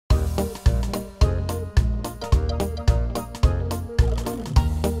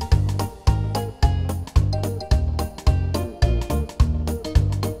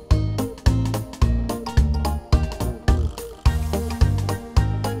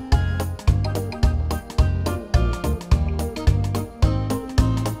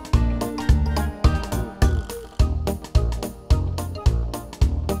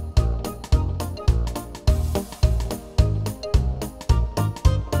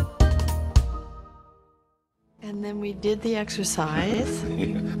And then we did the exercise.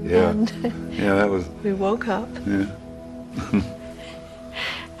 Yeah. And Yeah, that was... we woke up. Yeah.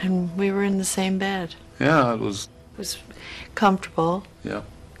 And we were in the same bed. Yeah, it was... It was comfortable. Yeah.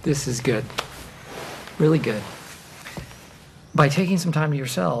 This is good. Really good. By taking some time to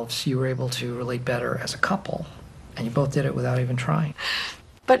yourselves, you were able to relate better as a couple, and you both did it without even trying.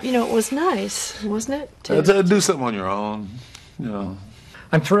 But, you know, it was nice, wasn't it? To do something on your own, you know.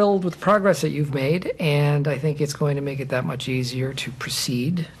 I'm thrilled with the progress that you've made, and I think it's going to make it that much easier to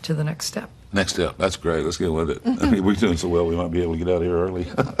proceed to the next step. Next step. That's great. Let's get with it. I mean, we're doing so well, we might be able to get out of here early.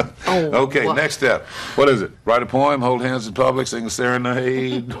 Okay, well. next step. What is it? Write a poem, hold hands in public, sing a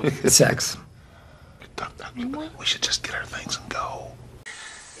serenade. Sex. We should just get our things and go.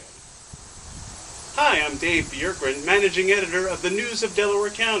 Hi, I'm Dave Bjorkgren, Managing Editor of the News of Delaware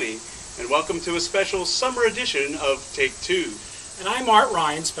County, and welcome to a special summer edition of Take Two. And I'm Art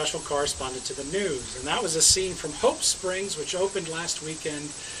Ryan, Special Correspondent to the News, and that was a scene from Hope Springs, which opened last weekend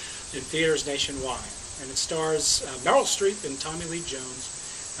in theaters nationwide. And it stars Meryl Streep and Tommy Lee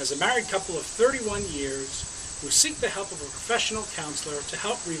Jones as a married couple of 31 years who seek the help of a professional counselor to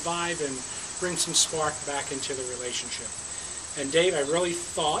help revive and bring some spark back into the relationship. And Dave, I really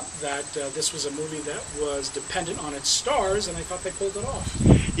thought that this was a movie that was dependent on its stars, and I thought they pulled it off.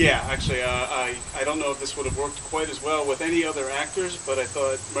 Yeah, actually, I don't know if this would have worked quite as well with any other actors, but I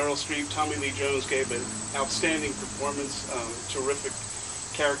thought Meryl Streep, Tommy Lee Jones gave an outstanding performance, terrific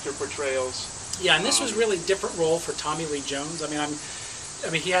character portrayals. Yeah, and this was really a different role for Tommy Lee Jones. I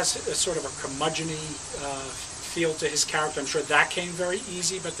mean, he has a sort of a curmudgeon-y feel to his character. I'm sure that came very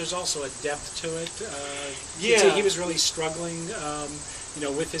easy, but there's also a depth to it. Yeah, he was really struggling, you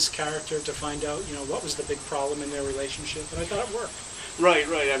know, with his character to find out, you know, what was the big problem in their relationship, and I thought it worked. Right.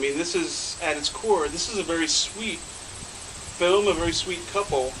 I mean, this is, at its core, this is a very sweet film, a very sweet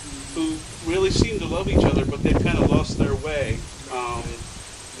couple who really seem to love each other, but they've kind of lost their way.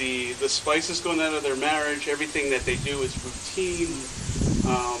 The spices going out of their marriage, everything that they do is routine,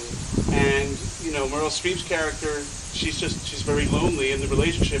 and you know, Meryl Streep's character, she's very lonely in the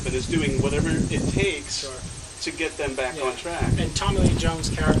relationship and is doing whatever it takes to get them back on track. And Tommy Lee Jones'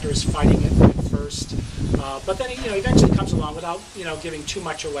 character is fighting it at first, but then he eventually comes along without giving too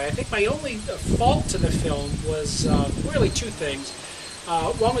much away. I think my only fault to the film was really two things.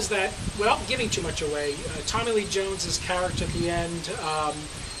 One was that, without giving too much away, Tommy Lee Jones' character at the end,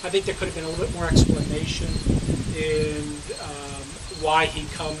 I think there could have been a little bit more explanation in why he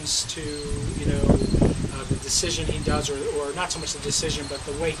comes to, the decision he does, or not so much the decision, but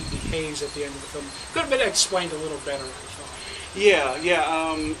the way he behaves at the end of the film. Could have been explained a little better, I thought. Yeah.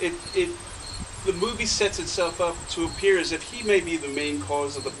 The movie sets itself up to appear as if he may be the main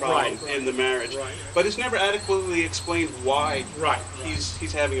cause of the problem in the marriage, but it's never adequately explained why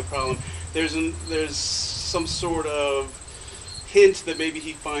he's having a problem. There's some sort of hint that maybe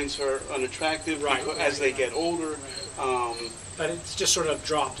he finds her unattractive as they get older. But it's just sort of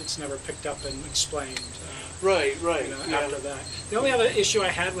dropped. It's never picked up and explained. After that. The only other issue I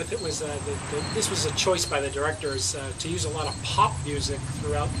had with it was that this was a choice by the directors to use a lot of pop music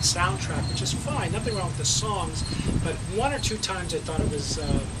throughout the soundtrack, which is fine. Nothing wrong with the songs, but one or two times I thought it was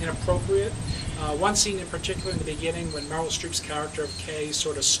inappropriate. One scene in particular in the beginning when Meryl Streep's character of Kay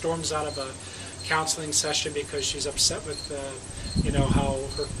sort of storms out of a counseling session because she's upset with how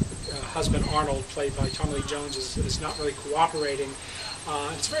her husband Arnold, played by Tommy Lee Jones, is not really cooperating.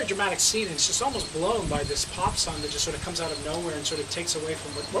 It's a very dramatic scene, and it's just almost blown by this pop song that just sort of comes out of nowhere and sort of takes away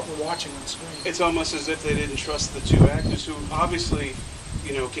from what we're watching on screen. It's almost as if they didn't trust the two actors, who obviously,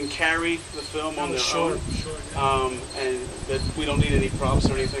 can carry the film on their own. And that we don't need any props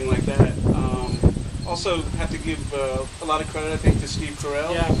or anything like that. Also, have to give a lot of credit, I think, to Steve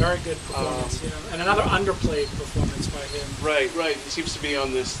Carell. Yeah, very good performance. And another underplayed performance by him. Right. He seems to be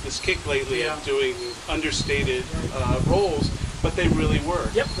on this kick lately of doing understated roles, but they really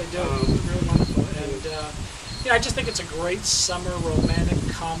work. Yep, they do. Really wonderful. And I just think it's a great summer romantic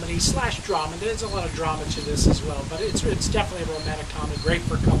comedy / drama. There's a lot of drama to this as well, but it's definitely a romantic comedy. Great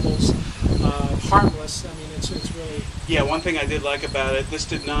for couples. Harmless. I mean, it's really... Yeah, one thing I did like about it, this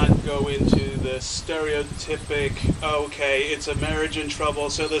did not go into the stereotypic, it's a marriage in trouble,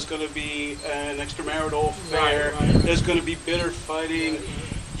 so there's going to be an extramarital affair, there's going to be bitter fighting.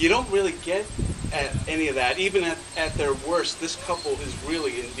 You don't really get at any of that. Even at their worst, this couple is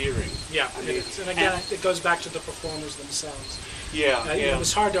really endearing. Yeah, I mean, and again, it goes back to the performers themselves. Yeah. It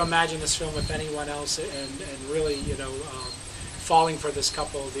was hard to imagine this film with anyone else, and really, falling for this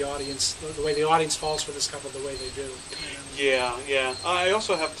couple, the audience, the way the audience falls for this couple the way they do. Yeah, yeah. I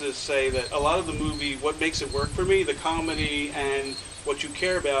also have to say that a lot of the movie, what makes it work for me, the comedy and what you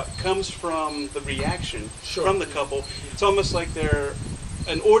care about, comes from the reaction from the couple. It's almost like they're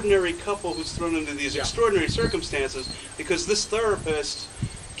an ordinary couple who's thrown into these extraordinary circumstances because this therapist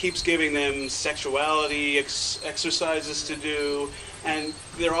keeps giving them sexuality exercises to do, and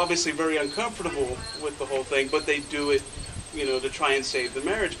they're obviously very uncomfortable with the whole thing, but they do it, you know, to try and save the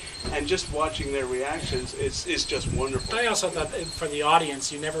marriage. And just watching their reactions is just wonderful. I also thought that for the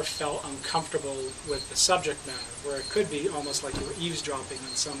audience, you never felt uncomfortable with the subject matter, where it could be almost like you were eavesdropping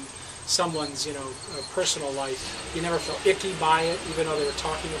on someone's, you know, personal life. You never felt icky by it, even though they were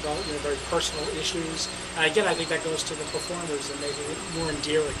talking about, you know, very personal issues. And again, I think that goes to the performers and making it more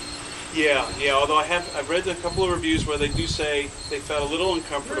endearing. Yeah, yeah. Although I've read a couple of reviews where they do say they felt a little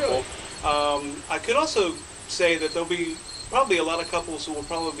uncomfortable. Really? I could also say that there'll be probably a lot of couples who will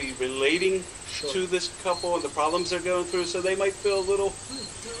probably be relating to this couple and the problems they're going through, so they might feel a little.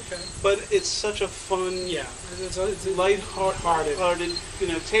 Okay. But it's such a fun, it's a light-hearted, you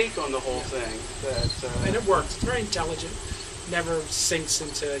know, take on the whole thing. That and it works. It's very intelligent. Never sinks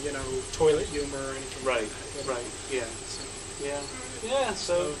into, you know, toilet humor or anything. Right. Like that. Right. Yeah. So, Yeah.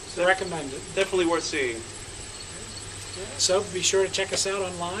 So recommend it. Definitely worth seeing. So be sure to check us out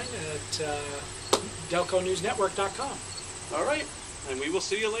online at delconewsnetwork.com. All right, and we will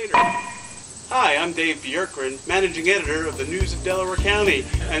see you later. Hi, I'm Dave Bjorkgren, managing editor of the News of Delaware County.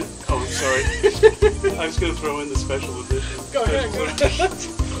 And I'm sorry, I was going to throw in the special edition. Go ahead.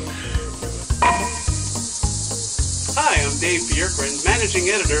 Hi, I'm Dave Bjorkgren, managing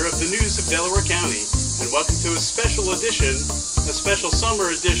editor of the News of Delaware County, and welcome to a special edition, a special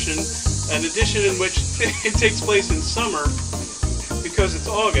summer edition, an edition in which it takes place in summer because it's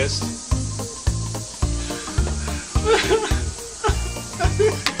August.